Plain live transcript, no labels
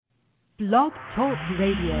Blog Talk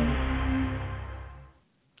Radio.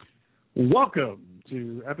 Welcome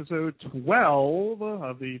to episode 12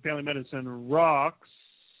 of the Family Medicine Rocks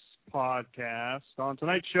podcast. On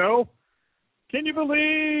tonight's show, can you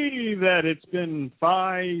believe that it's been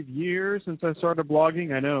 5 years since I started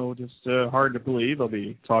blogging? I know, just hard to believe. I'll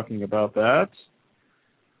be talking about that.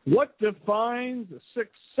 What defines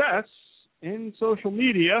success in social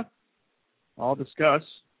media? I'll discuss.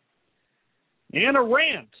 And a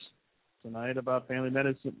rant tonight about family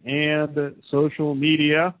medicine and social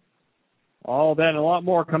media. All that and a lot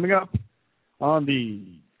more coming up on the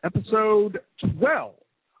episode 12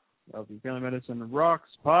 of the Family Medicine Rocks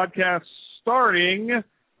podcast, starting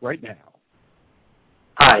right now.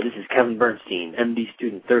 Hi, this is Kevin Bernstein, MD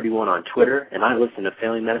Student 31 on Twitter, and I listen to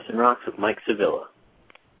Family Medicine Rocks with Mike Sevilla.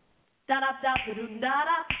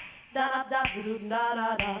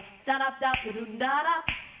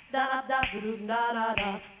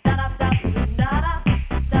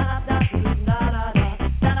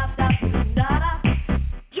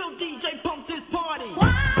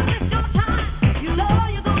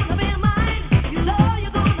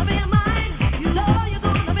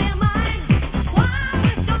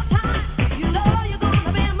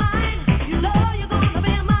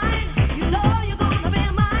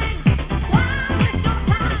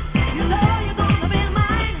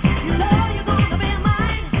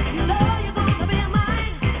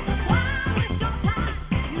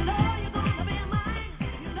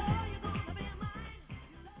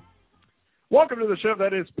 Welcome to the show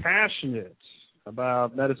that is passionate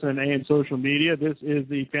about medicine and social media. This is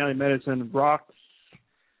the Family Medicine Rocks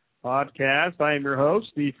podcast. I am your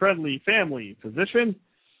host, the friendly family physician.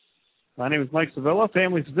 My name is Mike Sevilla,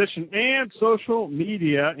 family physician and social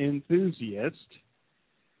media enthusiast.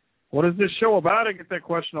 What is this show about? I get that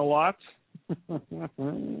question a lot.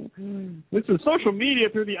 This is social media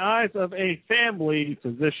through the eyes of a family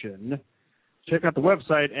physician. Check out the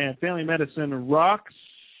website at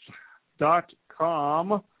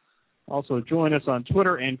FamilyMedicineRocks.com. Also join us on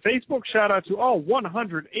Twitter and Facebook. Shout out to all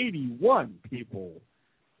 181 people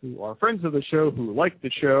who are friends of the show, who like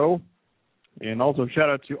the show. And also shout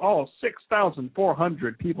out to all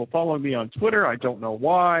 6,400 people following me on Twitter. I don't know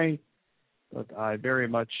why, but I very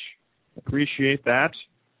much appreciate that.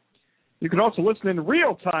 You can also listen in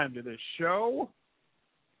real time to this show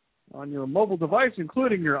on your mobile device,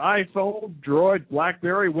 including your iPhone, Droid,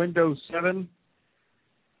 BlackBerry, Windows 7,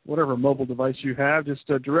 whatever mobile device you have. Just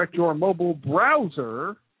direct your mobile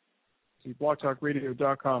browser to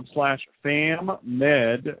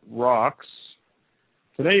blogtalkradio.com/FamMedRocks.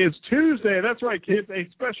 Today is Tuesday. That's right, kids, a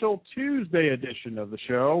special Tuesday edition of the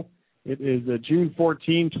show. It is June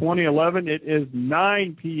 14, 2011. It is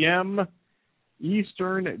 9 p.m.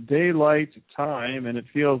 Eastern Daylight Time, and it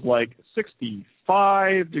feels like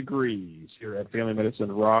 65 degrees here at Family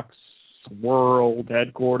Medicine Rocks World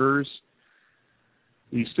Headquarters.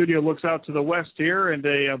 The studio looks out to the west here, and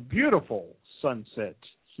a beautiful sunset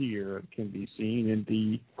here can be seen in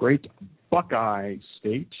the great Buckeye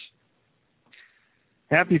State.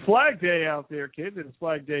 Happy Flag Day out there, kids. It's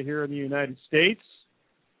Flag Day here in the United States.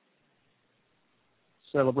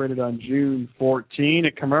 Celebrated on June 14.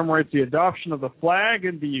 It commemorates the adoption of the flag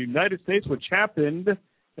in the United States, which happened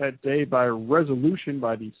that day by resolution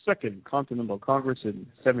by the Second Continental Congress in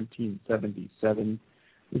 1777.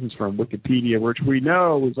 This is from Wikipedia, which we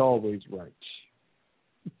know is always right.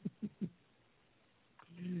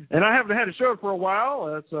 And I haven't had a show for a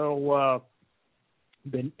while, so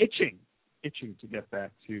been itching to get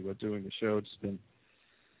back to doing the show. It's been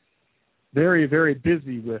very, very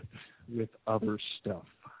busy with other stuff.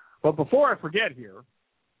 But before I forget here,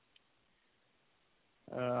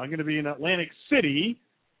 I'm going to be in Atlantic City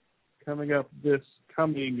coming up this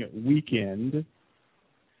coming weekend.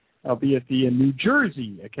 I'll be at the New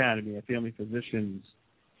Jersey Academy of Family Physicians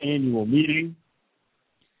annual meeting.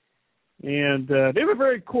 And they have a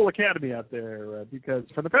very cool academy out there because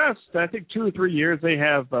for the past, I think, 2 or 3 years, they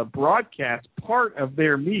have broadcast part of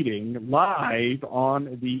their meeting live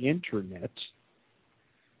on the Internet.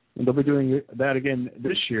 And they'll be doing that again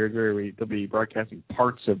this year. They'll be broadcasting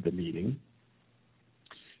parts of the meeting.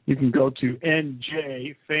 You can go to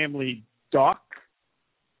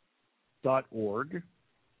njfamilydoc.org,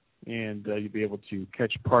 and you'll be able to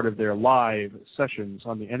catch part of their live sessions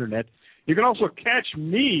on the Internet. You can also catch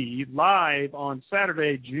me live on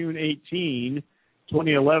Saturday, June 18,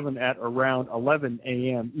 2011, at around 11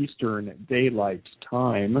 a.m. Eastern Daylight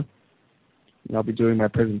Time. And I'll be doing my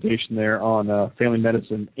presentation there on family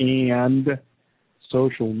medicine and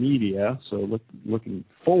social media, so looking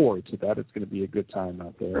forward to that. It's going to be a good time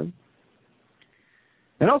out there.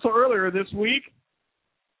 And also earlier this week,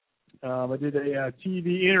 I did a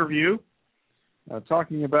TV interview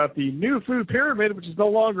talking about the new food pyramid, which is no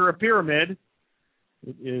longer a pyramid.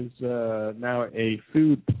 It is now a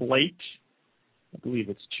food plate. I believe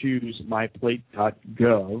it's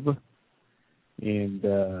choosemyplate.gov. And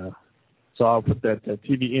so I'll put that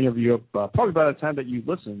TV interview up probably by the time that you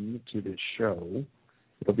listen to this show.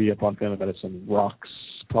 It'll be up on Family Medicine Rocks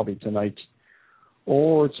probably tonight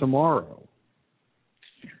or tomorrow.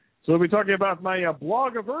 So we'll be talking about my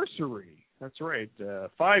Blogiversary. That's right,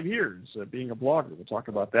 5 years being a blogger. We'll talk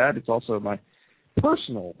about that. It's also my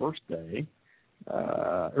personal birthday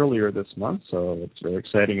earlier this month, so it's very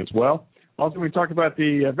exciting as well. Also, we talk about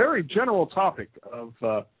the very general topic of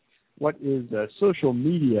what is social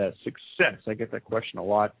media success. I get that question a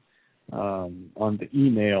lot on the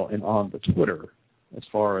email and on the Twitter as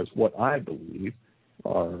far as what I believe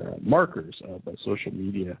are markers of social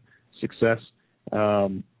media success.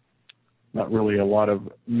 Not really a lot of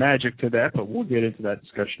magic to that, but we'll get into that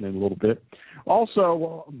discussion in a little bit. Also,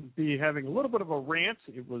 we'll be having a little bit of a rant.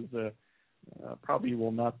 It was probably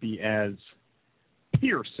will not be as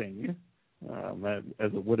piercing as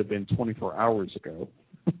it would have been 24 hours ago.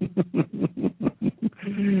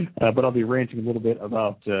 But I'll be ranting a little bit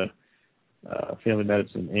about family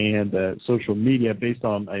medicine and social media based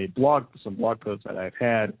on some blog posts that I've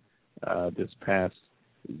had this past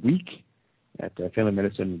week at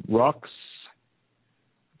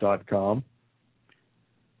FamilyMedicineRocks.com.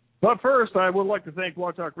 But first, I would like to thank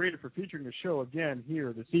Blog Talk Radio for featuring the show again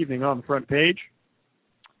here this evening on the front page.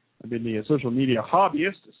 I've been the social media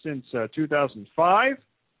hobbyist since 2005.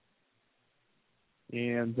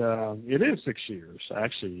 And it is 6 years,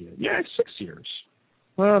 actually. Yeah, it's 6 years.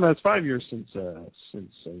 Well, that's 5 years since I was a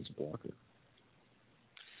blogger.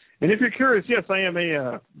 And if you're curious, yes, I am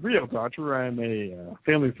a real doctor. I am a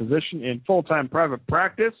family physician in full-time private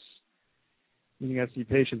practice, meaning I see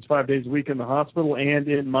patients 5 days a week in the hospital and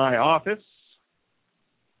in my office.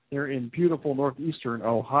 They're in beautiful northeastern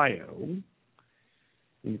Ohio. And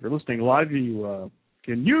if you're listening live, you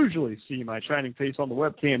can usually see my shining face on the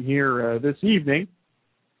webcam here this evening.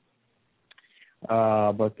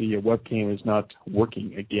 But the webcam is not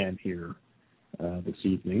working again here this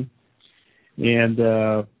evening. And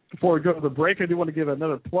before we go to the break, I do want to give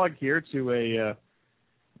another plug here to a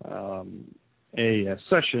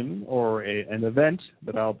session or an event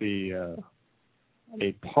that I'll be a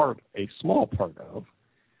small part of.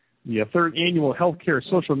 The third annual Healthcare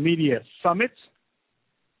Social Media Summit,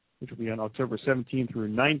 which will be on October 17 through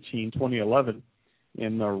 19, 2011,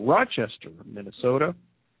 in Rochester, Minnesota.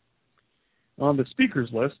 On the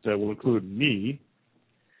speakers list will include me,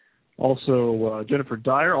 also Jennifer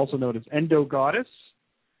Dyer, also known as Endo Goddess,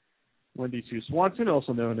 Wendy Sue Swanson,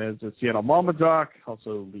 also known as Seattle Mama Doc,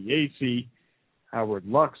 also Lee Acey, Howard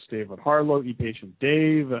Lux, David Harlow, E-Patient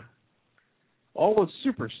Dave, all the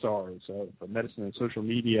superstars of medicine and social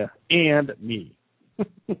media, and me.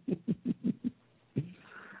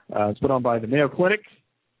 It's put on by the Mayo Clinic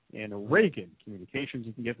and Reagan Communications.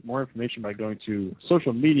 You can get more information by going to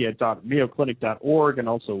socialmedia.mayoclinic.org and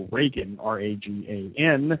also Reagan,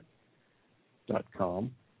 RAGAN.com.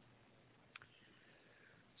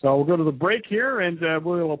 So we'll go to the break here, and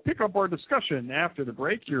we'll pick up our discussion after the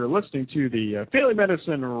break. You're listening to the Family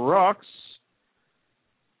Medicine Rocks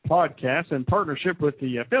podcast in partnership with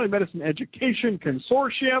the Family Medicine Education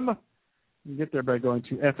Consortium. You can get there by going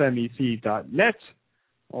to fmec.net.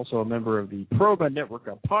 Also a member of the ProMed Network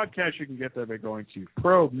podcast. You can get there by going to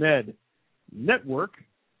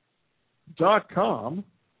promednetwork.com.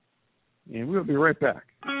 And we'll be right back.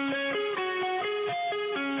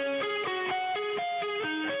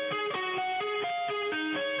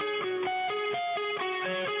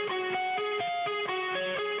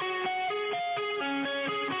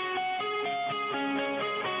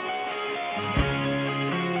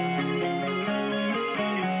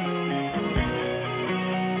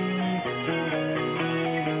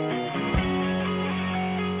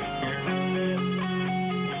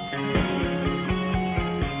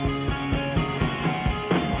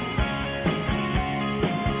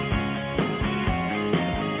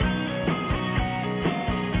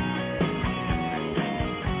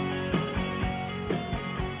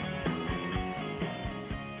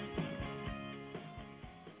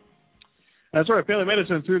 That's right, Family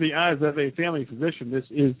Medicine Through the Eyes of a Family Physician. This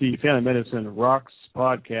is the Family Medicine Rocks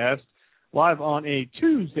podcast, live on a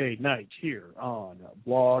Tuesday night here on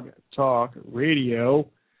Blog Talk Radio.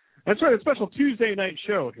 That's right, a special Tuesday night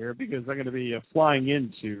show here because I'm going to be flying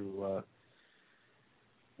into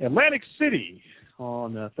Atlantic City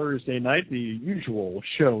on Thursday night, the usual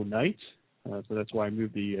show night. So that's why I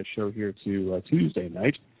moved the show here to Tuesday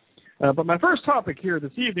night. But my first topic here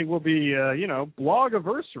this evening will be,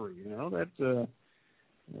 Blogiversary.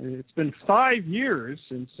 It's been 5 years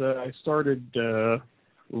since I started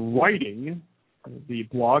writing the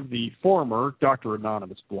blog, the former Dr.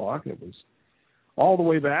 Anonymous blog. It was all the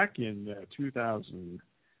way back in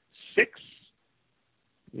 2006.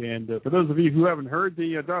 And for those of you who haven't heard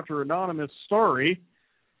the Dr. Anonymous story,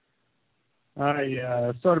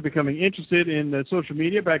 I started becoming interested in social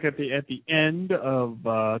media back at the end of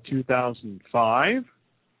 2005,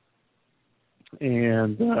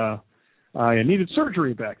 and I needed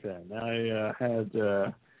surgery back then. I had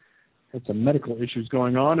some medical issues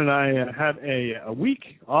going on, and I had a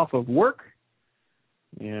week off of work.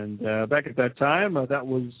 And back at that time, that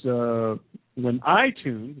was when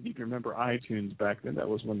iTunes, if you can remember iTunes back then, that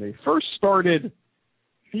was when they first started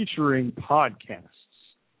featuring podcasts.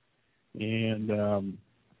 And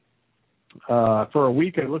for a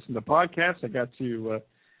week, I listened to podcasts. I got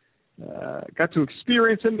to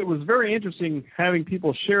experience them. It was very interesting having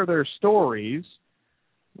people share their stories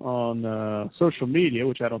on social media,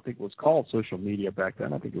 which I don't think was called social media back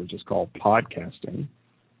then. I think it was just called podcasting.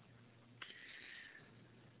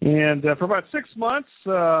 And for about 6 months,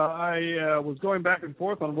 I was going back and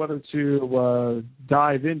forth on whether to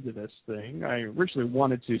dive into this thing. I originally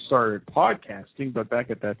wanted to start podcasting, but back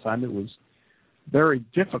at that time, it was very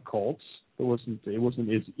difficult. It wasn't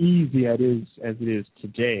as easy as it is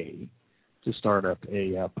today to start up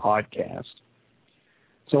a podcast.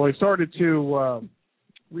 So I started to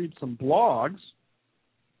read some blogs,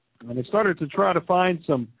 and I started to try to find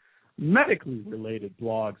some medically related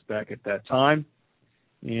blogs back at that time.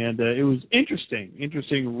 And it was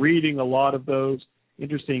interesting reading a lot of those,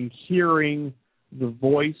 interesting hearing the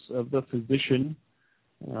voice of the physician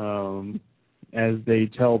as they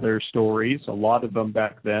tell their stories, a lot of them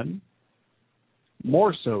back then,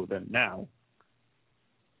 more so than now.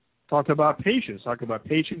 Talk about patients,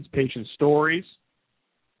 patient stories,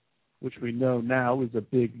 which we know now is a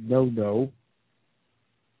big no-no.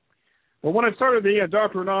 But when I started the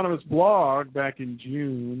Dr. Anonymous blog back in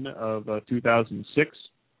June of 2006,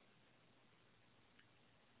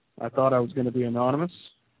 I thought I was going to be anonymous,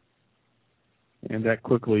 and that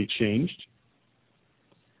quickly changed.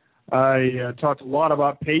 I talked a lot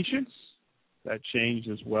about patients. That changed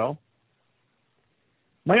as well.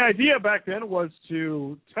 My idea back then was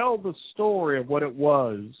to tell the story of what it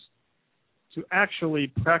was to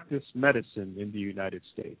actually practice medicine in the United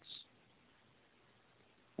States.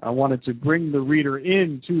 I wanted to bring the reader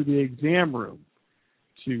into the exam room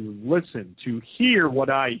to listen, to hear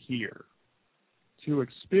what I hear, to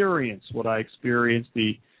experience what I experienced,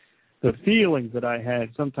 the feelings that I had,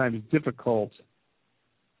 sometimes difficult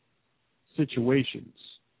situations,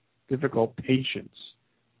 difficult patients,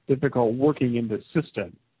 difficult working in the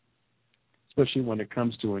system, especially when it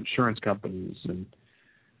comes to insurance companies and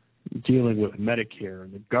dealing with Medicare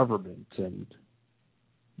and the government and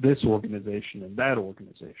this organization and that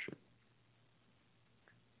organization.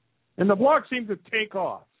 And the blog seemed to take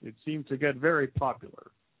off. It seemed to get very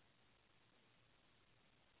popular.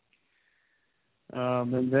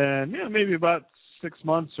 And then, maybe about 6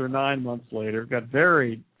 months or 9 months later, it got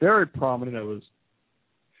very, very prominent. It was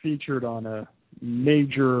featured on a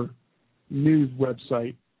major news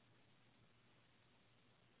website.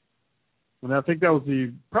 And I think that was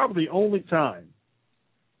probably the only time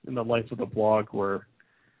in the life of the blog where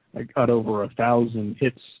I got over 1,000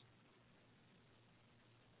 hits.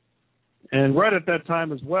 And right at that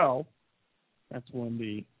time as well, that's when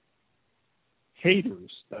the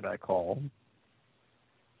haters that I call,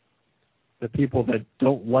 the people that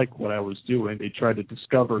don't like what I was doing, they tried to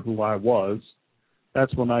discover who I was.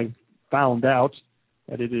 That's when I found out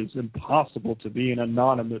that it is impossible to be an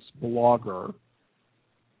anonymous blogger.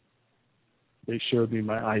 They showed me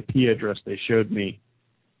my IP address. They showed me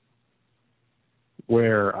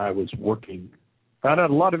where I was working. Found out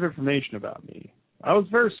a lot of information about me. I was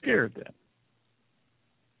very scared then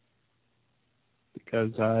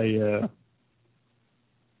because I'm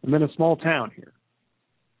in a small town here.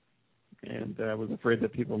 And I was afraid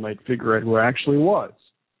that people might figure out who I actually was.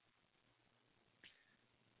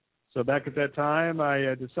 So back at that time,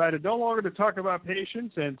 I decided no longer to talk about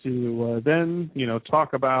patients and to then,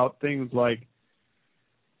 talk about things like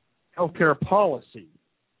healthcare policy,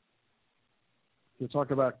 to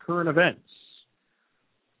talk about current events,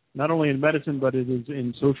 not only in medicine, but it is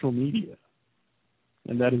in social media.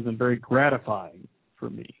 And that has been very gratifying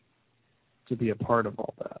for me to be a part of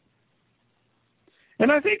all that.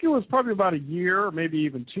 And I think it was probably about a year, maybe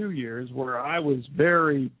even 2 years, where I was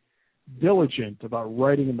very diligent about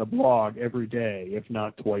writing in the blog every day, if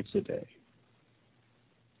not twice a day.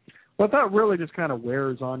 But that really just kind of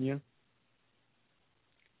wears on you.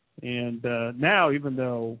 And now, even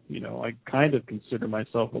though, I kind of consider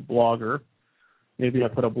myself a blogger, maybe I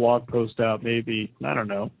put a blog post out maybe,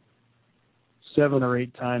 7 or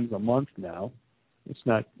 8 times a month now. It's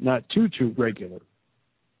not too regular.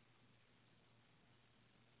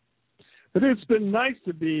 But it's been nice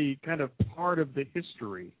to be kind of part of the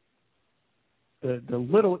history, the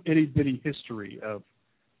little itty-bitty history of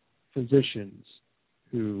physicians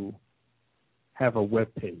who have a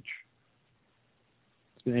web page.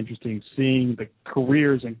 It's been interesting seeing the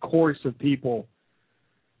careers and course of people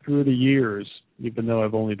through the years, even though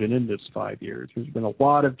I've only been in this 5 years. There's been a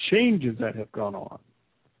lot of changes that have gone on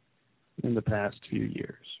in the past few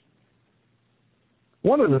years.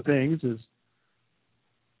 One of the things is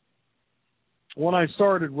when I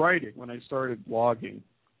started writing, when I started blogging,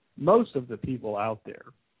 most of the people out there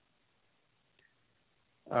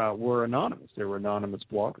were anonymous. They were anonymous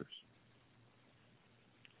bloggers.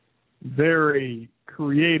 Very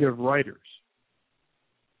creative writers.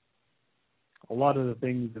 A lot of the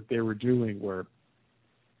things that they were doing were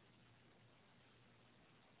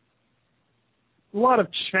a lot of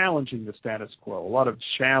challenging the status quo, a lot of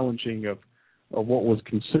challenging of what was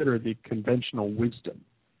considered the conventional wisdom.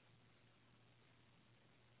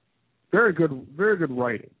 Very good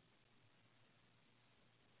writing.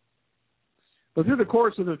 But through the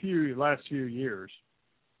course of the last few years,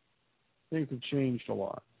 things have changed a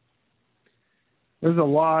lot. There's a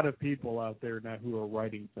lot of people out there now who are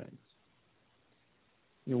writing things.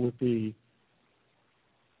 With the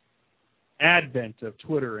advent of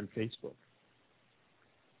Twitter and Facebook,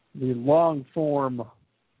 the long-form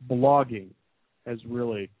blogging has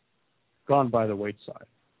really gone by the wayside.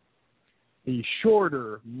 The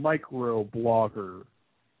shorter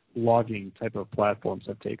blogging type of platforms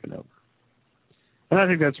have taken over. And I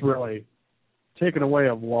think that's really taken away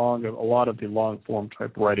a lot of the long-form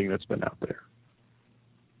type writing that's been out there.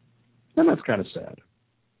 And that's kind of sad.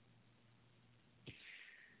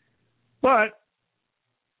 But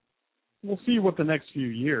we'll see what the next few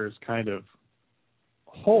years kind of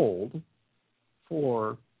hold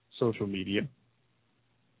for social media.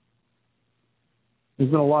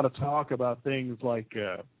 There's been a lot of talk about things like,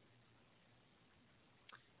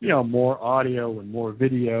 more audio and more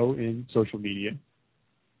video in social media.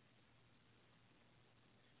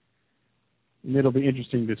 And it'll be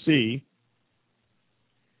interesting to see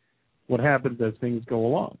what happens as things go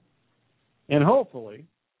along. And hopefully,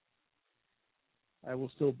 I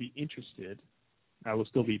will still be interested. I will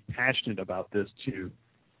still be passionate about this to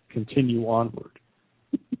continue onward.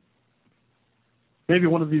 Maybe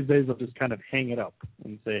one of these days I'll just kind of hang it up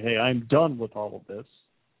and say, hey, I'm done with all of this.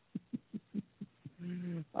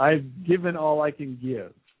 I've given all I can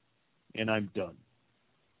give, and I'm done.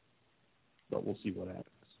 But we'll see what happens.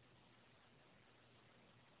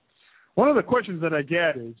 One of the questions that I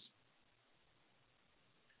get is,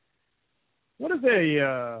 what is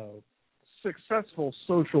a successful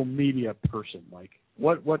social media person like?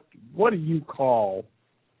 What do you call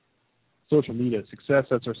social media success?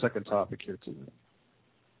 That's our second topic here tonight.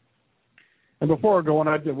 And before I go on,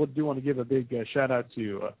 I do want to give a big shout out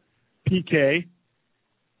to PK,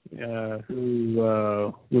 who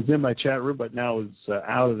was in my chat room but now is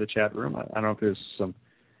out of the chat room. I don't know if there's some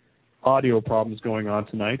audio problems going on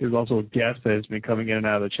tonight. There's also a guest that has been coming in and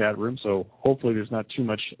out of the chat room, so hopefully there's not too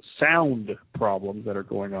much sound problems that are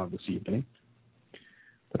going on this evening.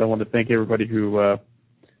 But I want to thank everybody who are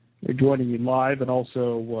joining me live and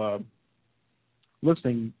also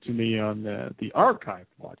listening to me on the archive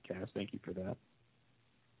podcast. Thank you for that.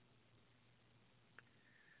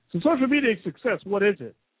 So social media success, what is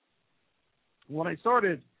it? When I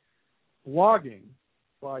started blogging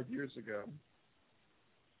 5 years ago,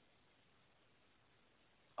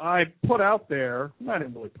 I put out there, I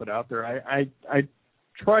didn't really put out there, I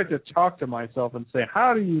tried to talk to myself and say,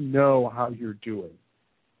 how do you know how you're doing?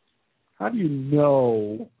 How do you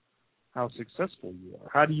know how successful you are?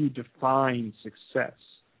 How do you define success?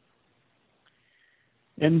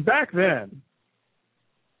 And back then,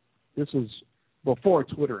 this was before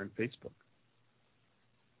Twitter and Facebook,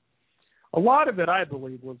 a lot of it, I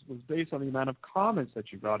believe, was based on the amount of comments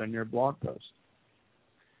that you got in your blog post,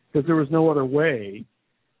 because there was no other way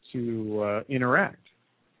to interact.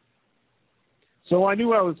 So I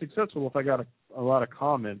knew I was successful if I got a lot of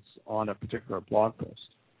comments on a particular blog post.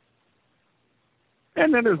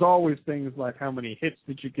 And then there's always things like how many hits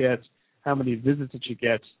did you get, how many visits did you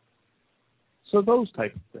get, so those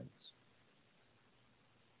type of things.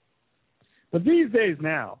 But these days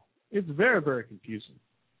now, it's very, very confusing.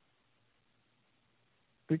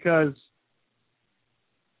 Because,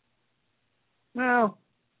 I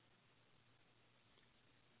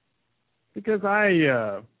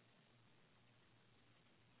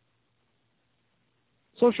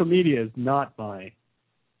social media is not my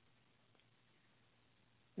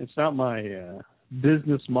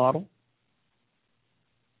business model.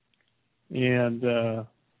 And,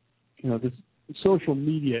 this social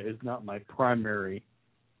media is not my primary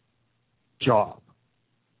job.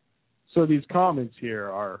 So these comments here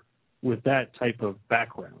are with that type of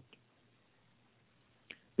background.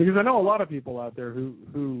 Because I know a lot of people out there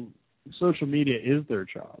who social media is their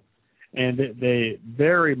job, and they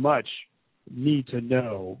very much need to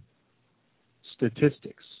know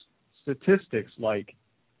statistics. Statistics like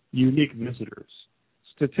unique visitors,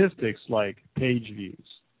 statistics like page views,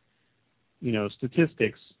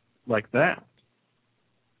 statistics like that.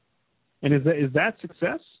 And is that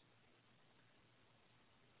success?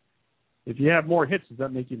 If you have more hits, does that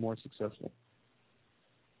make you more successful?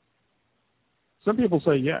 Some people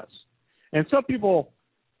say yes. And some people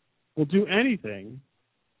will do anything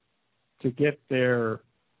to get their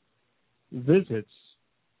visits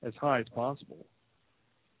as high as possible.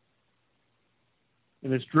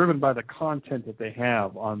 And it's driven by the content that they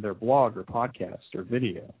have on their blog or podcast or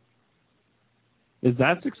video. Is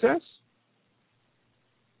that success?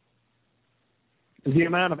 Is the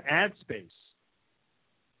amount of ad space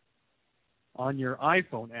on your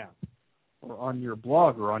iPhone app or on your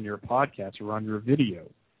blog or on your podcast or on your video,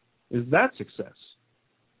 is that success?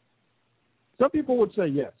 Some people would say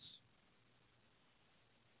yes.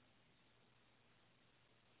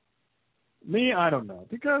 Me, I don't know,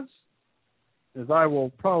 because as I will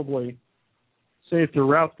probably say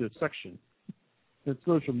throughout this section, that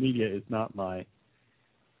social media is not my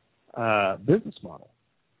business model.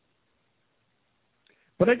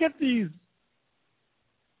 But I get these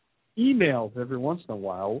emails every once in a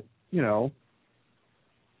while,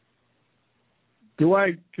 do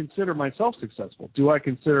I consider myself successful? Do I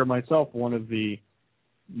consider myself one of the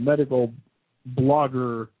medical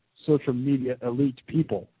blogger, social media elite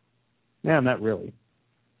people? Man, not really.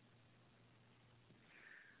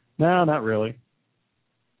 No, not really.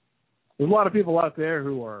 There's a lot of people out there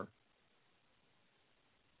who are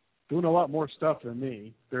doing a lot more stuff than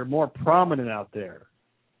me. They're more prominent out there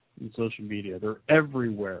in social media. They're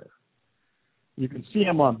everywhere. You can see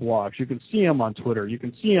them on blogs. You can see them on Twitter. You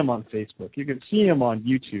can see them on Facebook. You can see them on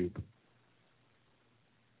YouTube.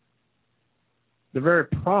 They're very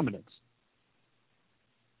prominent.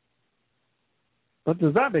 But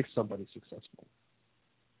does that make somebody successful?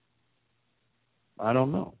 I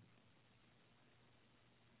don't know.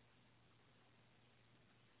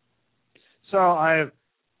 So I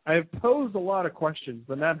have posed a lot of questions,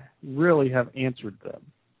 but not really have answered them.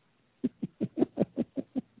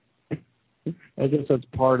 I guess that's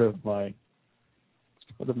part of my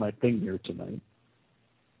thing here tonight.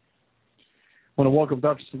 I want to welcome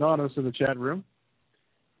Dr. Sinanos to the chat room.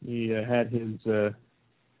 He had his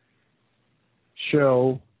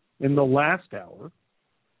show in the last hour,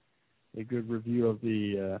 a good review of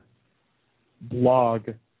the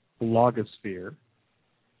blogosphere.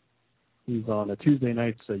 He's on Tuesday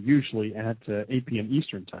nights, usually at 8 p.m.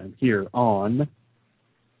 Eastern Time here on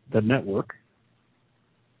the network.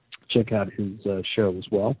 Check out his show as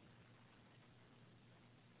well.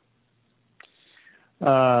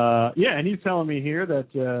 And he's telling me here that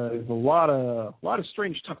there's a lot of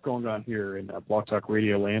strange stuff going on here in Blog Talk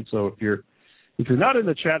Radio land. So if you're not in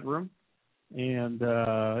the chat room and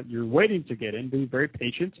you're waiting to get in, be very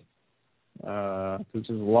patient. Because there's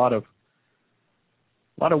a lot of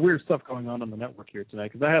weird stuff going on the network here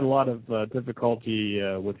tonight. Because I had a lot of difficulty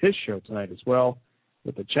with his show tonight as well,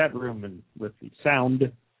 with the chat room and with the sound.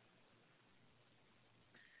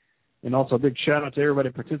 And also a big shout out to everybody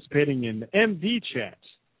participating in MD chat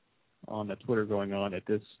on the Twitter going on at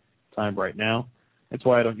this time right now. That's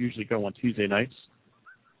why I don't usually go on Tuesday nights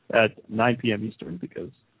at 9 p.m. Eastern, because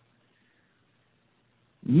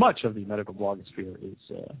much of the medical blogosphere is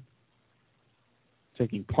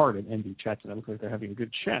taking part in MD chat, and it looks like they're having a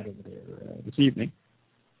good chat over there this evening.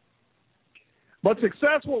 But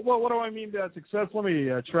success, what do I mean by success? Let me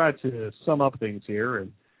try to sum up things here,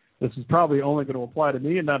 and this is probably only going to apply to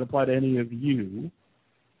me and not apply to any of you.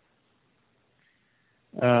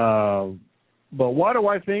 But why do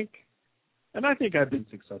I think, and I think I've been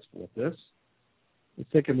successful with this.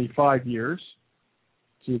 It's taken me 5 years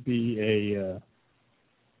to be a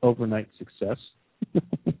overnight success.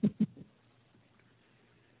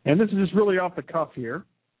 And this is just really off the cuff here.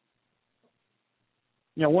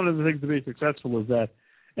 One of the things to be successful is that,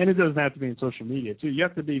 and it doesn't have to be in social media too, you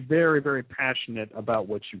have to be very, very passionate about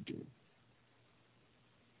what you do.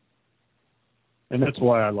 And that's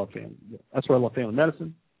why I love family. That's why I love family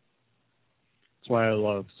medicine. That's why I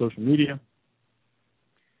love social media.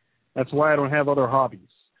 That's why I don't have other hobbies.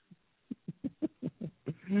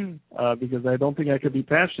 because I don't think I could be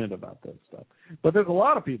passionate about that stuff. But there's a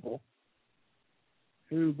lot of people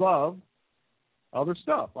who love other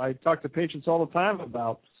stuff. I talk to patients all the time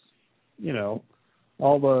about,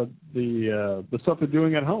 all the stuff they're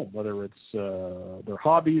doing at home, whether it's their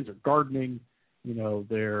hobbies or gardening,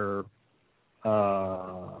 their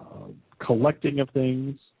collecting of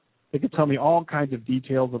things. They can tell me all kinds of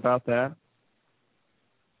details about that.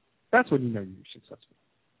 That's when you know you're successful.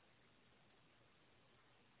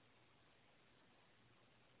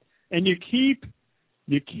 And you keep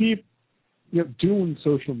doing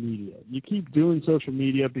social media. You keep doing social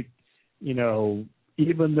media,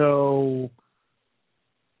 even though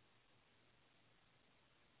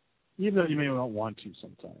you may not want to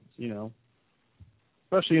sometimes,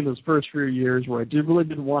 especially in those first few years where I really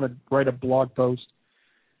didn't want to write a blog post.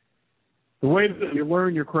 The way that you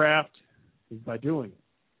learn your craft is by doing it.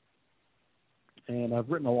 And I've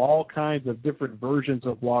written all kinds of different versions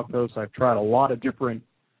of blog posts. I've tried a lot of different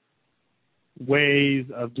ways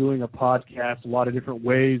of doing a podcast, a lot of different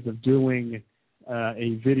ways of doing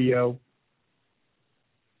a video.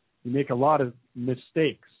 You make a lot of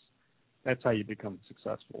mistakes. That's how you become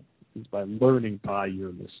successful, is by learning by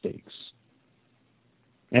your mistakes.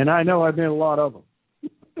 And I know I've made a lot of them.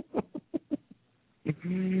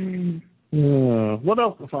 What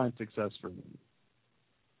else defines success for me?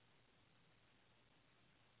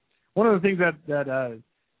 One of the things that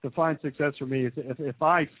defines success for me is if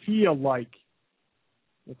I feel like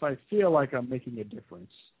I'm making a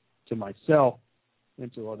difference to myself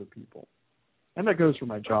and to other people. And that goes for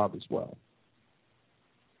my job as well.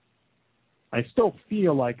 I still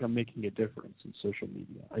feel like I'm making a difference in social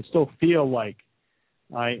media. I still feel like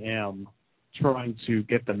I am trying to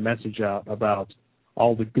get the message out about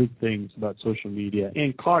all the good things about social media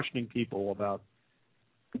and cautioning people about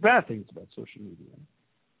the bad things about social media.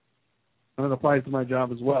 And it applies to my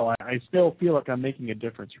job as well. I still feel like I'm making a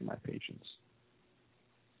difference for my patients.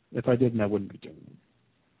 If I didn't, I wouldn't be doing it.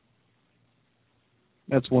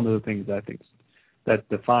 That's one of the things I think that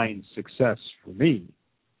defines success for me.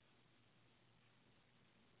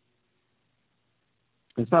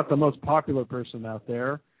 It's not the most popular person out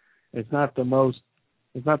there. It's not the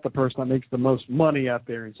person that makes the most money out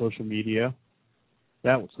there in social media.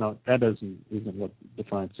 Isn't what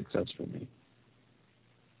defines success for me.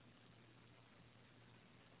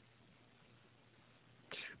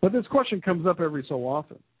 But this question comes up every so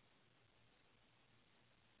often.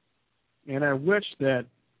 And I wish that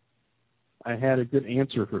I had a good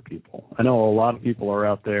answer for people. I know a lot of people are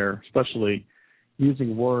out there, especially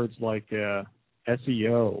using words like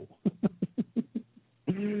SEO,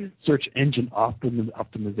 search engine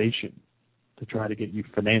optimization, to try to get you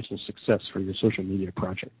financial success for your social media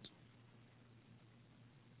project.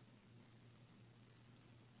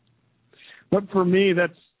 But for me,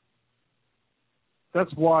 that's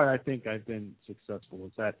why I think I've been successful,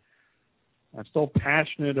 is that I'm still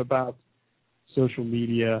passionate about social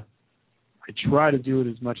media. I try to do it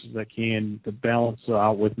as much as I can to balance it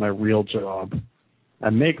out with my real job. I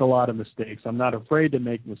make a lot of mistakes. I'm not afraid to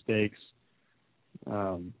make mistakes.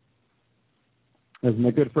 As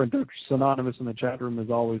my good friend Dr. Synonymous in the chat room has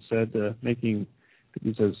always said, making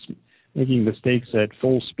mistakes at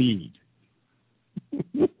full speed.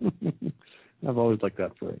 I've always liked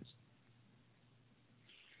that phrase.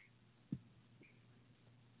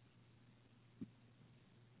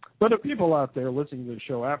 But if people out there listening to the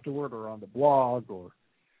show afterward or on the blog or,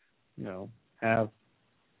 have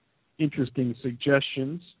interesting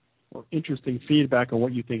suggestions or interesting feedback on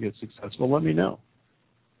what you think is successful, let me know.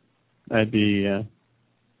 I'd be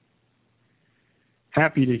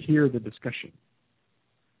happy to hear the discussion.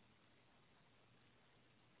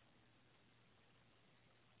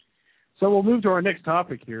 So we'll move to our next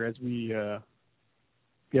topic here as we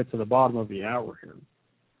get to the bottom of the hour here.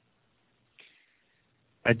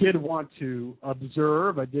 I did want to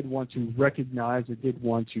observe, I did want to recognize, I did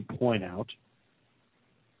want to point out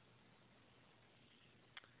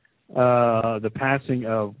the passing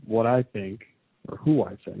of what I think, or who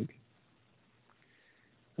I think,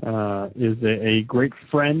 is a great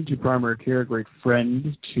friend to primary care, a great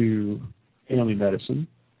friend to family medicine,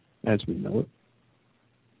 as we know it.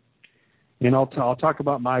 And I'll talk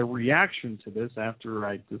about my reaction to this after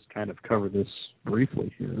I just kind of cover this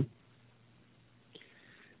briefly here.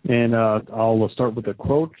 And I'll start with a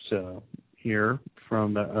quote here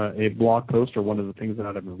from a blog post, or one of the things that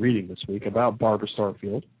I've been reading this week about Barbara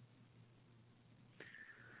Starfield,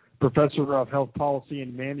 professor of health policy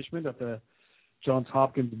and management at the Johns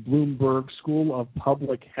Hopkins Bloomberg School of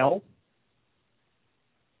Public Health.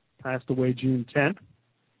 Passed away June 10th.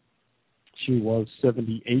 She was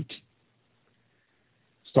 78.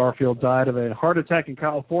 Starfield died of a heart attack in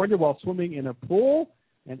California while swimming in a pool,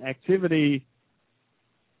 an activity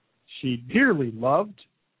she dearly loved,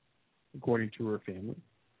 according to her family.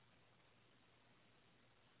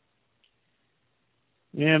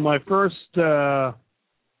 And my first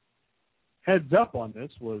heads up on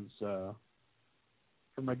this was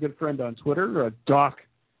from my good friend on Twitter, Doc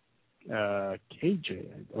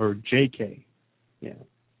KJ or JK. Yeah,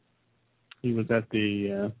 he was at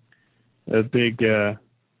the big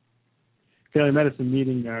family medicine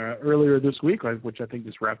meeting earlier this week, which I think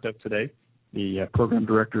just wrapped up today. The program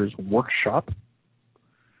director's workshop,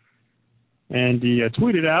 and he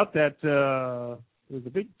tweeted out that there was a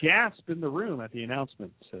big gasp in the room at the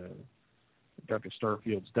announcement of Dr.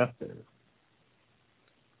 Starfield's death there.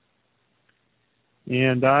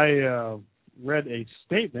 And I read a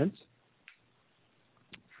statement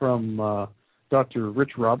from Dr.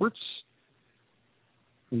 Rich Roberts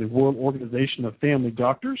from the World Organization of Family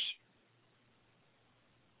Doctors.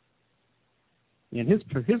 And his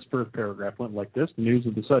first paragraph went like this: the news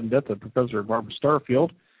of the sudden death of Professor Barbara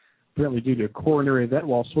Starfield, apparently due to a coronary event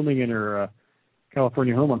while swimming in her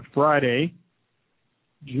California home on Friday,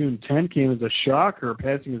 June 10, came as a shock. Her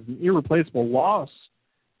passing is an irreplaceable loss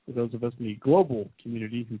for those of us in the global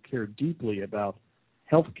community who care deeply about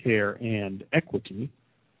health care and equity.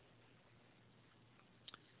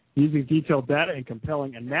 Using detailed data and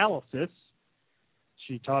compelling analysis,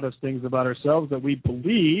 she taught us things about ourselves that we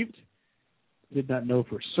believed, did not know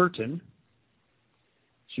for certain.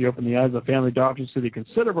 She opened the eyes of family doctors to the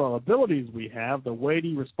considerable abilities we have, the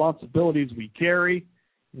weighty responsibilities we carry,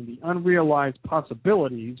 and the unrealized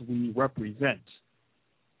possibilities we represent.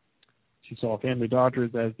 She saw family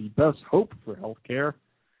doctors as the best hope for health care.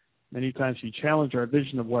 Many times she challenged our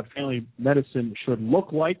vision of what family medicine should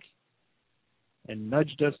look like and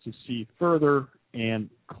nudged us to see further and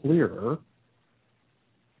clearer.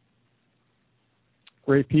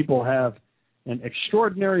 Great people have an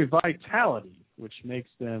extraordinary vitality, which makes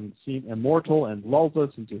them seem immortal and lulls us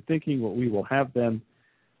into thinking what we will have them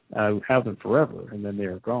forever, and then they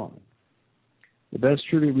are gone. The best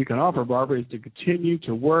tribute we can offer Barbara is to continue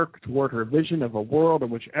to work toward her vision of a world in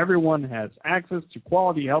which everyone has access to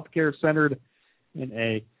quality health care centered in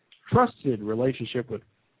a trusted relationship with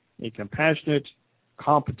a compassionate,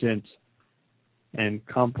 competent, and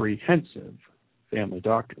comprehensive family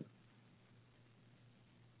doctor.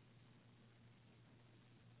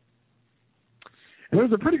 And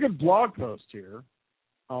there's a pretty good blog post here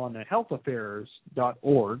on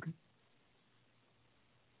healthaffairs.org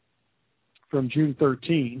from June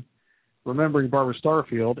 13, remembering Barbara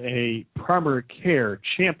Starfield, a primary care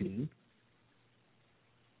champion.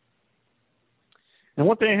 And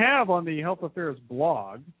what they have on the Health Affairs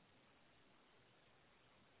blog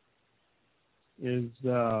is they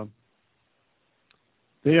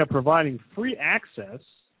are providing free access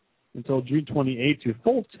until June 28 to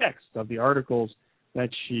full text of the articles that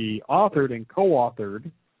she authored and co-authored,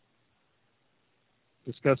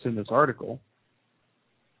 discussed in this article,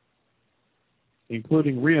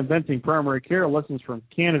 including Reinventing Primary Care, Lessons from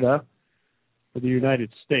Canada for the United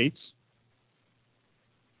States,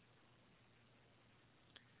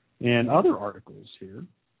 and other articles here.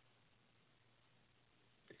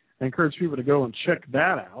 I encourage people to go and check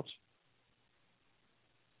that out.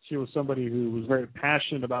 She was somebody who was very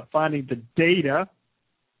passionate about finding the data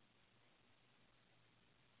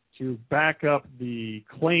to back up the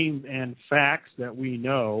claims and facts that we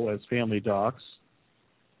know as family docs,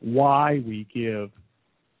 why we give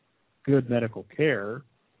good medical care.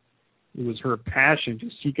 It was her passion to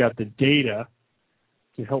seek out the data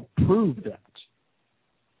to help prove that.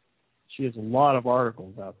 She has a lot of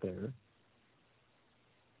articles out there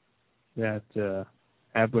that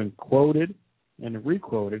have been quoted and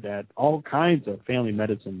requoted at all kinds of family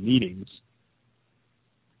medicine meetings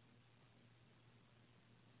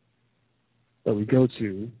that we go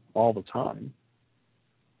to all the time.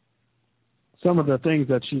 Some of the things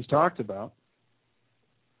that she's talked about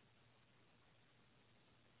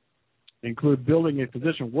include building a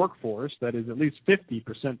physician workforce that is at least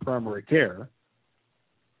 50% primary care,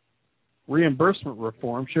 reimbursement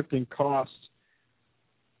reform, shifting costs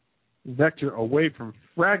vector away from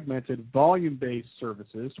fragmented volume-based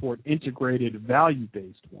services toward integrated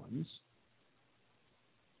value-based ones,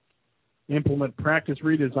 implement practice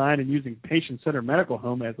redesign and using patient-centered medical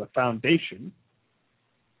home as a foundation,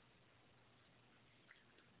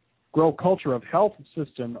 grow culture of health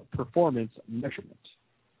system performance measurement.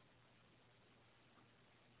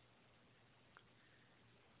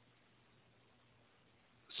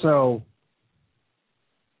 So,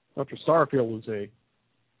 Dr. Starfield was a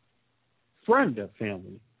friend of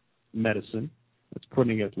family medicine, That's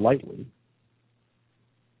putting it lightly.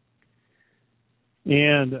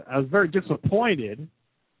 And I was very disappointed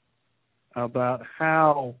about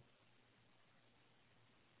how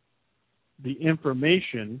the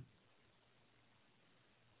information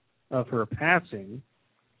of her passing,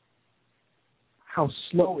 how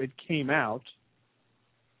slow it came out,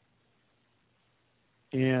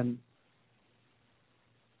 and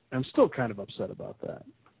I'm still kind of upset about that.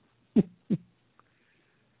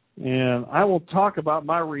 And I will talk about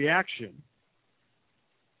my reaction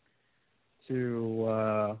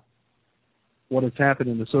to what has happened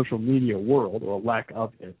in the social media world, or lack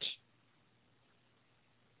of it,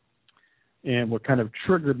 and what kind of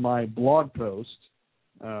triggered my blog post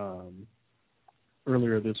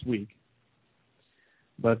earlier this week.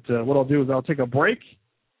 But what I'll do is I'll take a break,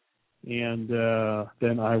 and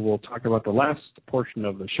then I will talk about the last portion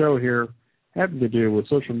of the show here, having to do with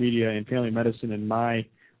social media and family medicine and my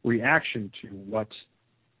reaction to what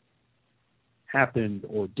happened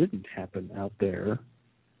or didn't happen out there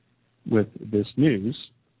with this news.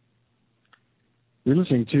 You're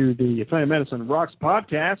listening to the Family Medicine Rocks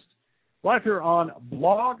podcast, live here on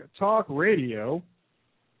Blog Talk Radio,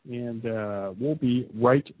 and we'll be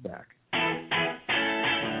right back.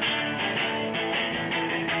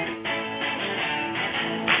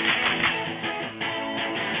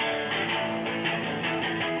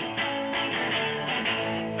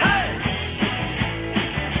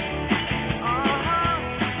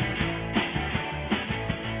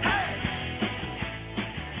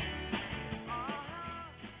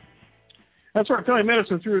 That's right, Family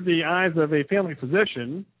Medicine through the eyes of a family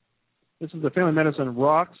physician. This is the Family Medicine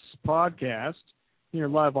Rocks podcast, here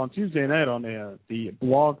live on Tuesday night on the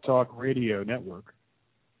Blog Talk Radio Network.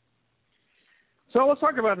 So let's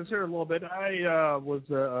talk about this here a little bit. I was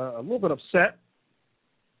a little bit upset.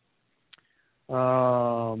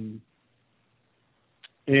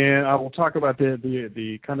 And I will talk about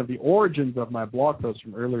the kind of the origins of my blog post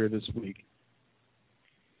from earlier this week,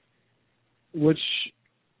 which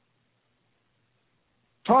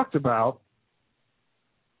talked about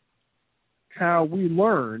how we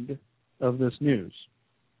learned of this news,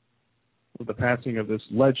 of the passing of this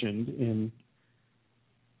legend in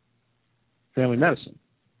family medicine.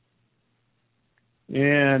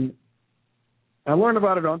 And I learned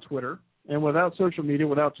about it on Twitter, and without social media,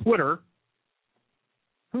 without Twitter,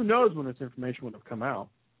 who knows when this information would have come out.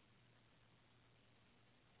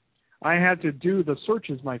 I had to do the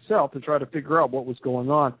searches myself to try to figure out what was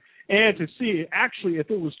going on and to see actually if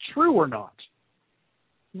it was true or not.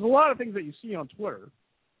 There's a lot of things that you see on Twitter.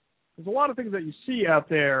 There's a lot of things that you see out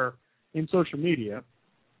there in social media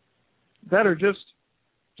that are just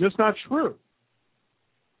not true.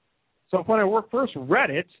 So when I first read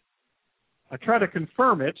it, I tried to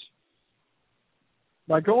confirm it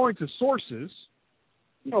by going to sources,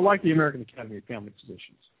 like the American Academy of Family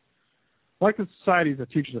Physicians, like the Society that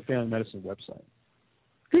Teaches a Family Medicine website.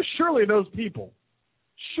 Because surely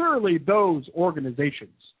those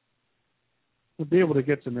organizations would be able to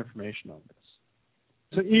get some information on this,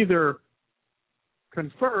 to either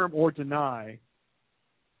confirm or deny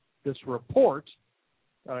this report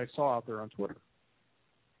that I saw out there on Twitter.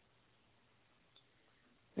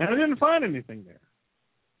 And I didn't find anything there.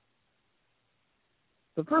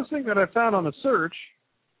 The first thing that I found on the search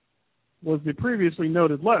was the previously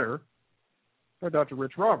noted letter by Dr.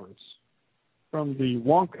 Rich Roberts from the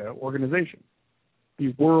WONCA organization,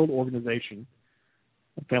 the World Organization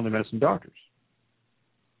of Family Medicine Doctors.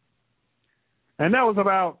 And that was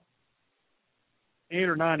about 8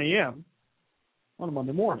 or 9 a.m. on a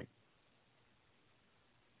Monday morning.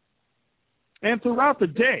 And throughout the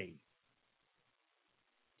day,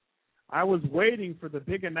 I was waiting for the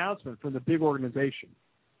big announcement from the big organization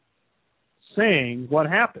saying what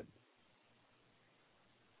happened.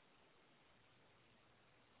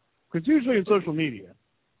 Because usually in social media,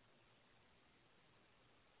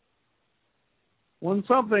 when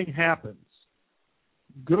something happens,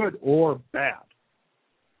 good or bad,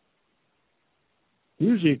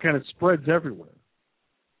 usually it kind of spreads everywhere.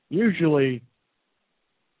 Usually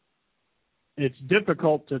it's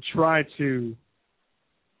difficult to try to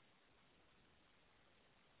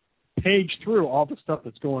page through all the stuff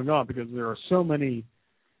that's going on because there are so many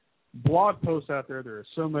blog posts out there, there are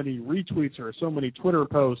so many retweets, there are so many Twitter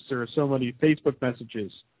posts, there are so many Facebook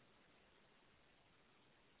messages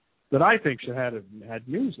that I think should have had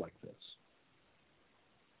news like this.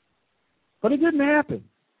 But it didn't happen.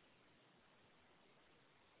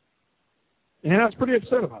 And I was pretty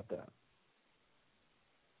upset about that.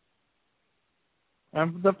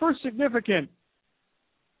 And the first significant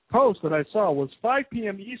post that I saw was 5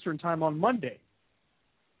 p.m. Eastern time on Monday.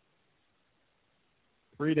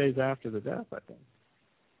 3 days after the death, I think.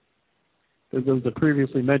 There was the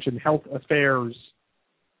previously mentioned Health Affairs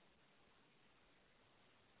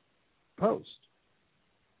post.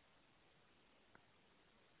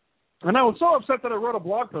 And I was so upset that I wrote a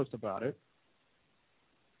blog post about it.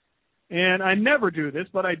 And I never do this,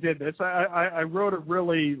 but I did this. I wrote a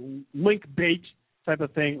really link bait type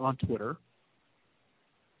of thing on Twitter.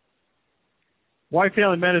 Why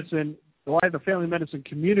the family medicine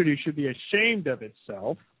community should be ashamed of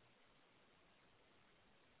itself.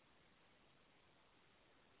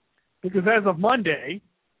 Because as of Monday,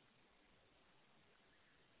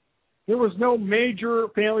 there was no major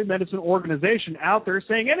family medicine organization out there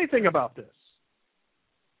saying anything about this.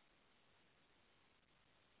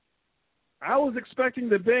 I was expecting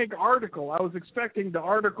the big article. I was expecting the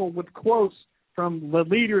article with quotes from the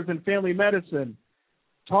leaders in family medicine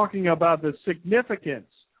talking about the significance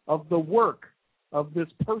of the work of this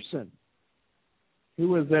person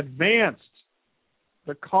who has advanced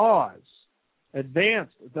the cause,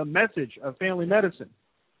 advanced the message of family medicine.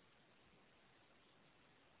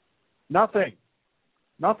 Nothing.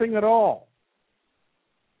 Nothing at all.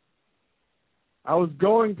 I was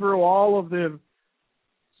going through all of the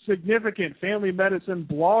significant family medicine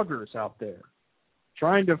bloggers out there,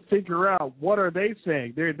 trying to figure out what are they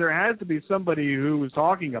saying. There has to be somebody who is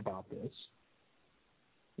talking about this.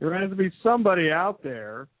 There has to be somebody out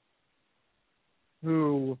there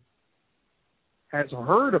who has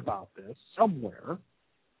heard about this somewhere.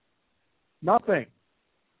 Nothing.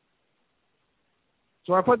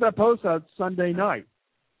 So I put that post out Sunday night.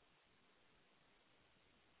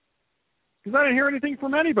 Because I didn't hear anything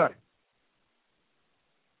from anybody.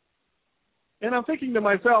 And I'm thinking to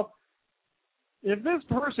myself, if this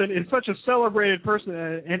person is such a celebrated person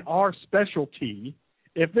in our specialty,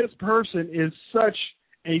 if this person is such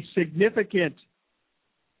a significant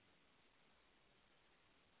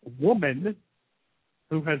woman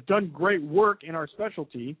who has done great work in our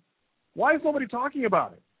specialty, why is nobody talking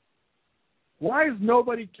about it? Why is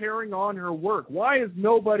nobody carrying on her work? Why is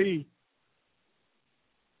nobody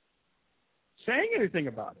saying anything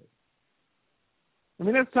about it? I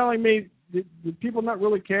mean, that's telling me, did people not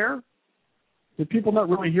really care? Did people not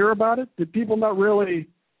really hear about it? Did people not really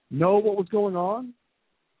know what was going on?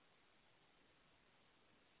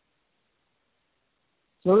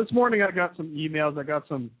 So this morning I got some emails. I got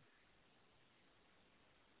some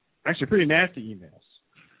actually pretty nasty emails.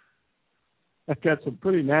 I got some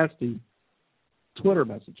pretty nasty Twitter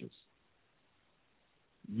messages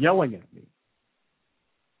yelling at me.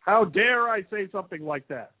 How dare I say something like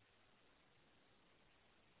that?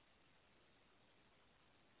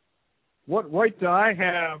 What right do I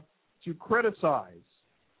have to criticize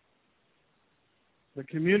the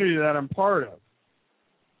community that I'm part of,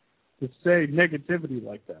 to say negativity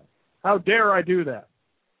like that? How dare I do that?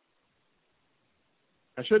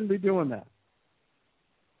 I shouldn't be doing that.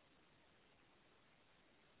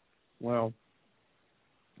 Well,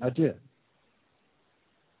 I did.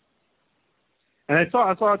 And I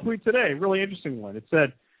saw a tweet today, a really interesting one. It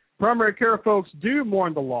said, primary care folks do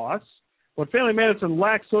mourn the loss, but family medicine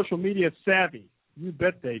lacks social media savvy. You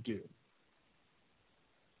bet they do.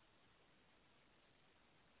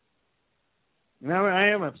 Now I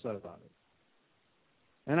am upset about it.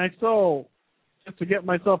 And I still, just to get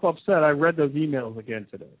myself upset, I read those emails again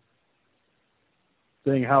today,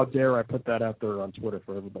 saying how dare I put that out there on Twitter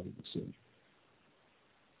for everybody to see.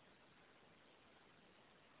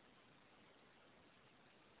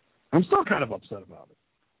 I'm still kind of upset about it.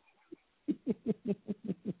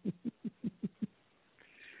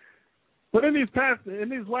 But in these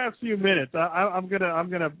last few minutes, I'm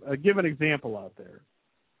gonna give an example out there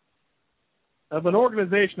of an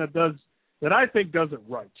organization that I think does it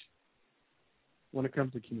right when it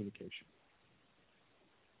comes to communication.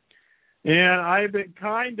 And I've been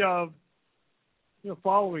kind of,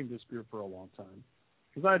 following this group for a long time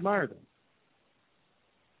because I admire them.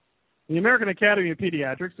 The American Academy of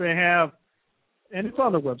Pediatrics, they have, and it's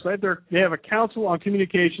on their website, they have a council on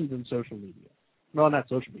communications and social media. Well, not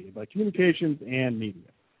social media, but communications and media.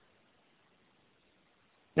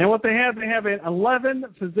 And what they have an 11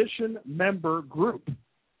 physician member group.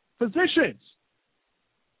 Physicians!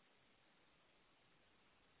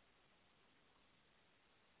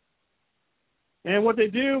 And what they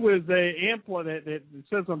do is it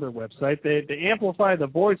says on their website, they amplify the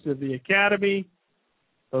voice of the Academy,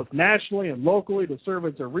 both nationally and locally, to serve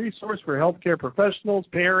as a resource for healthcare professionals,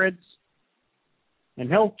 parents, and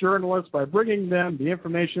health journalists by bringing them the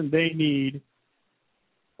information they need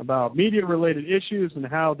about media-related issues and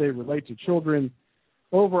how they relate to children's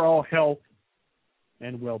overall health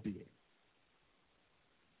and well-being.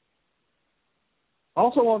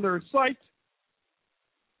 Also on their site,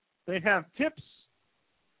 they have tips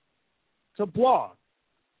to blog.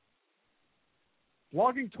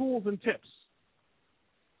 Blogging tools and tips.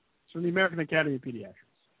 It's from the American Academy of Pediatrics.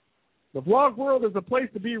 The blog world is a place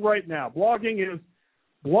to be right now. Blogging is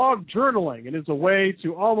blog journaling. It is a way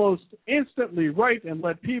to almost instantly write and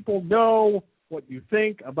let people know what you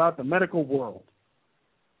think about the medical world.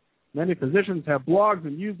 Many physicians have blogs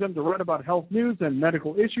and use them to write about health news and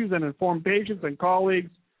medical issues and inform patients and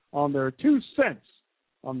colleagues on their 2 cents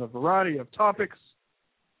on the variety of topics.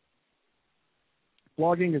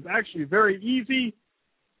 Blogging is actually very easy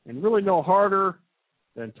and really no harder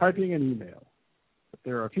than typing an email. But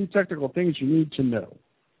there are a few technical things you need to know.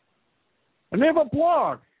 And they have a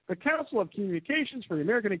blog. The Council of Communications for the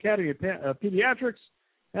American Academy of Pediatrics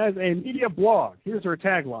has a media blog. Here's her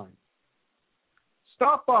tagline.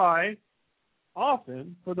 Stop by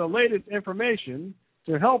often for the latest information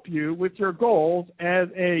to help you with your goals as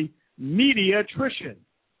a mediatrician.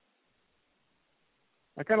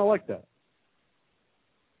 I kind of like that.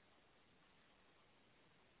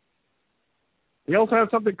 They also have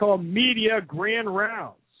something called Media Grand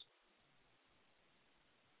Rounds.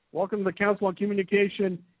 Welcome to the Council on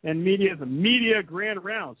Communication and Media's Media Grand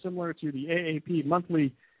Rounds, similar to the AAP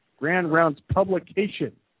monthly Grand Rounds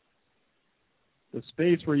publication. The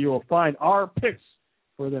space where you will find our picks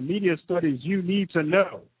for the media studies you need to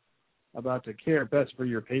know about to care best for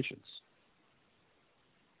your patients.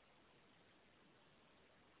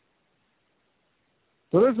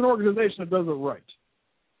 So there's an organization that does it right.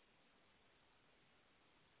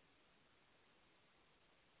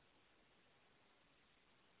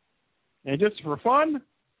 And just for fun,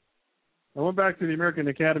 I went back to the American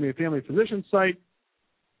Academy of Family Physicians site.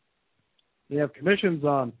 They have commissions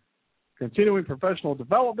on continuing professional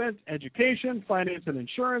development, education, finance and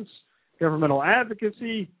insurance, governmental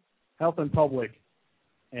advocacy, health and public,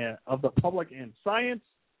 of the public and science,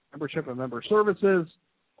 membership and member services,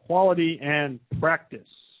 quality and practice.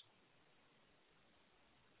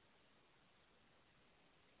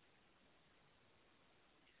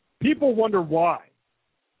 People wonder why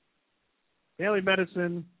family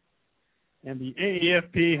medicine and the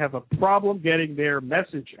AAFP have a problem getting their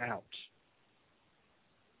message out.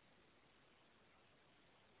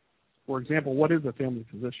 For example, what is a family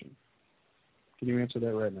physician? Can you answer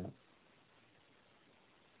that right now?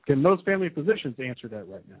 Can those family physicians answer that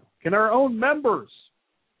right now? Can our own members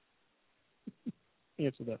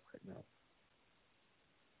answer that right now?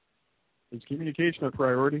 Is communication a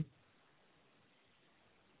priority?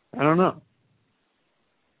 I don't know.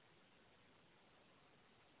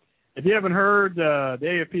 If you haven't heard, the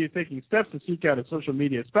AFP is taking steps to seek out a social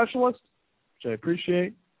media specialist, which I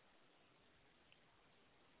appreciate.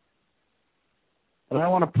 But I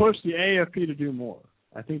want to push the AFP to do more.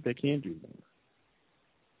 I think they can do more.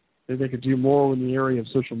 I think they could do more in the area of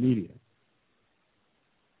social media.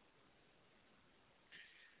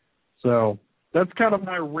 So that's kind of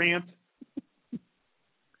my rant.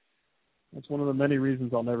 That's one of the many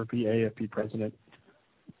reasons I'll never be AFP president.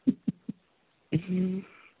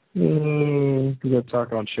 Because I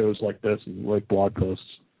talk on shows like this and write blog posts.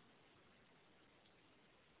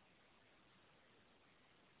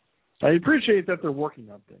 I appreciate that they're working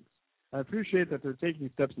on things. I appreciate that they're taking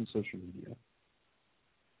steps in social media.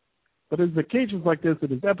 But it's occasions like this,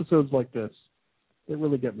 it is episodes like this that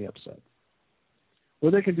really get me upset.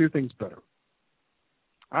 Where they can do things better.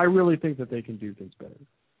 I really think that they can do things better.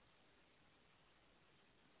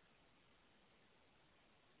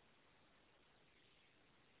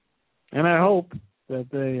 And I hope that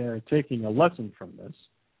they are taking a lesson from this.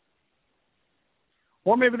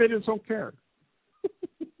 Or maybe they just don't care.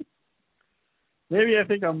 Maybe I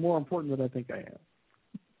think I'm more important than I think I am.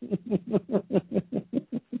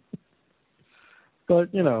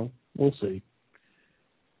 But, you know, we'll see.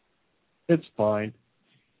 It's fine.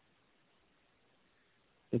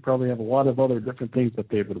 They probably have a lot of other different things that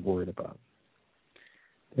they've been worried about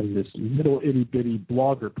than this little itty-bitty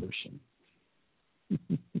blogger person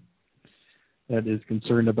that is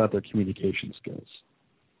concerned about their communication skills.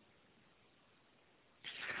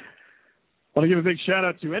 I want to give a big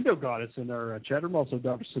shout-out to Endo Goddess in our chat room, also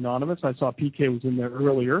Dr. Synonymous. I saw PK was in there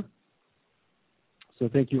earlier. So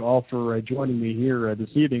thank you all for joining me here this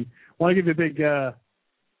evening. I want to give you a big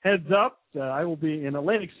heads up. I will be in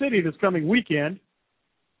Atlantic City this coming weekend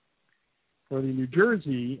for the New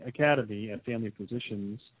Jersey Academy of Family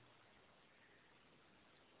Physicians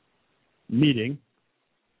meeting.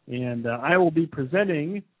 And I will be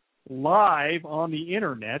presenting live on the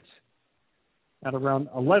internet at around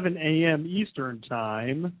 11 a.m. Eastern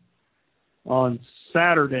Time on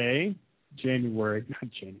Saturday,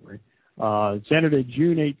 Saturday,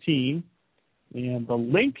 June 18. And the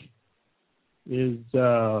link is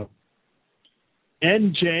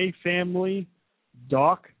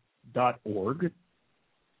njfamilydoc.org.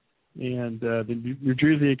 And the New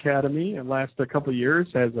Jersey Academy, in the last couple of years,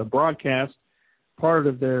 has a broadcast part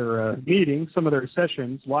of their meetings, some of their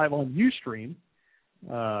sessions, live on Ustream.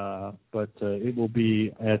 But it will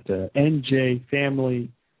be at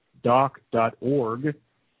njfamilydoc.org.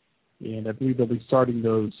 And I believe they'll be starting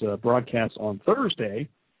those broadcasts on Thursday.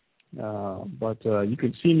 But you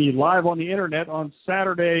can see me live on the Internet on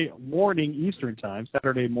Saturday morning Eastern Time,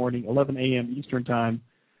 Saturday morning, 11 a.m. Eastern Time.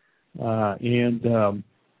 And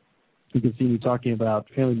you can see me talking about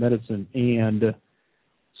family medicine and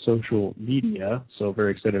social media. So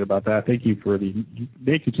very excited about that. Thank you to the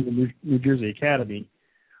New Jersey Academy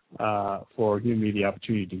for giving me the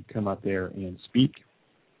opportunity to come out there and speak.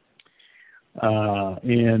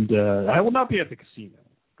 And I will not be at the casino.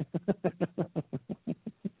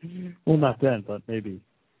 Well, not then, but maybe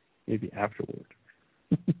afterward.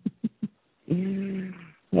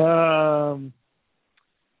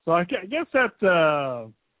 So I guess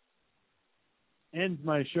that ends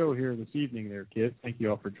my show here this evening there, kids. Thank you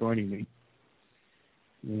all for joining me.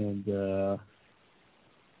 And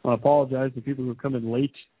I apologize to people who have come in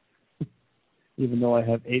late, even though I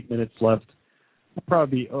have 8 minutes left. I'll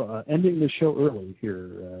probably be ending the show early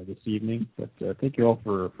here this evening. But thank you all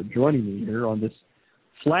for joining me here on this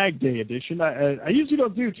Flag Day edition. I usually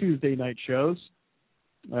don't do Tuesday night shows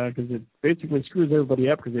because it basically screws everybody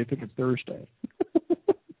up because they think it's Thursday.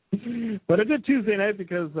 But I did Tuesday night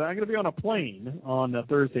because I'm going to be on a plane on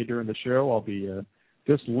Thursday during the show. I'll be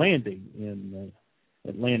just landing in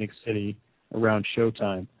Atlantic City around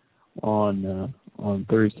showtime on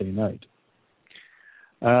Thursday night.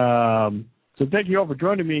 So thank you all for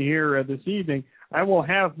joining me here this evening. I will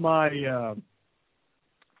have my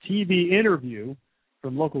TV interview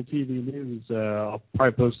from local TV news. I'll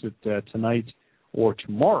probably post it tonight or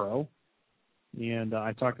tomorrow. And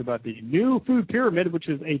I talked about the new food pyramid, which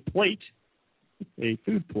is a food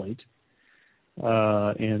plate.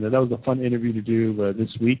 And that was a fun interview to do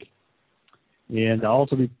this week. And I'll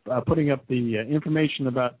also be putting up the information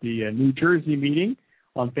about the New Jersey meeting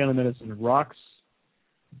on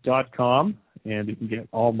FamilyMedicineRocks.com, and you can get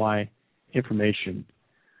all my information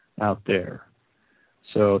out there.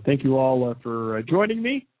 So thank you all for joining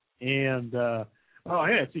me. And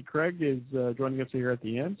I see Craig is joining us here at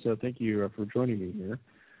the end, so thank you for joining me here.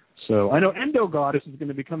 So I know Endo Goddess is going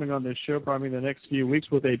to be coming on this show probably in the next few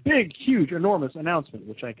weeks with a big, huge, enormous announcement,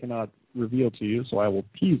 which I cannot reveal to you, so I will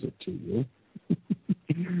tease it to you.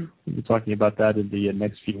 We'll be talking about that in the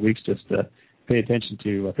next few weeks. Just pay attention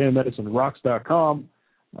to FamilyMedicineRocks.com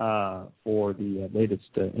for the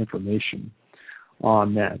latest information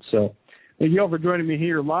on that. So thank you all for joining me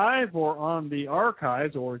here live or on the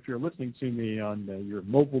archives, or if you're listening to me on your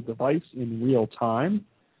mobile device in real time,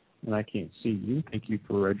 and I can't see you. Thank you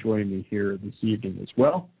for joining me here this evening as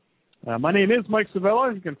well. My name is Mike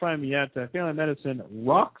Savella. You can find me at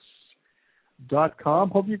FamilyMedicineRocks.com.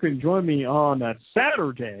 Hope you can join me on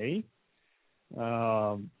Saturday,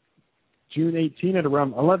 June 18 at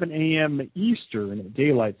around 11 a.m. Eastern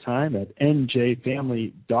Daylight Time at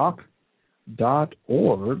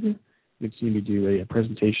njfamilydoc.org. You can see me do a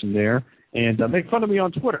presentation there and make fun of me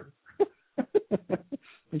on Twitter.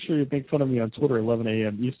 Make sure you make fun of me on Twitter, 11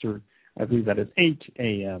 a.m. Eastern. I believe that is 8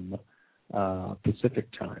 a.m. Pacific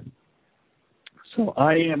time. So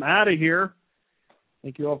I am out of here.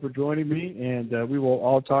 Thank you all for joining me, and we will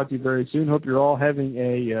all talk to you very soon. Hope you're all having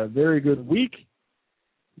a very good week,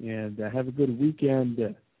 and have a good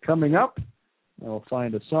weekend coming up. I'll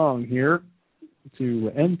find a song here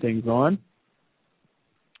to end things on.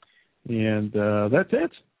 And that's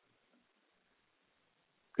it.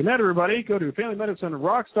 Good night, everybody. Go to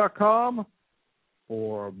FamilyMedicineRocks.com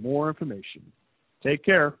for more information. Take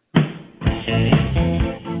care.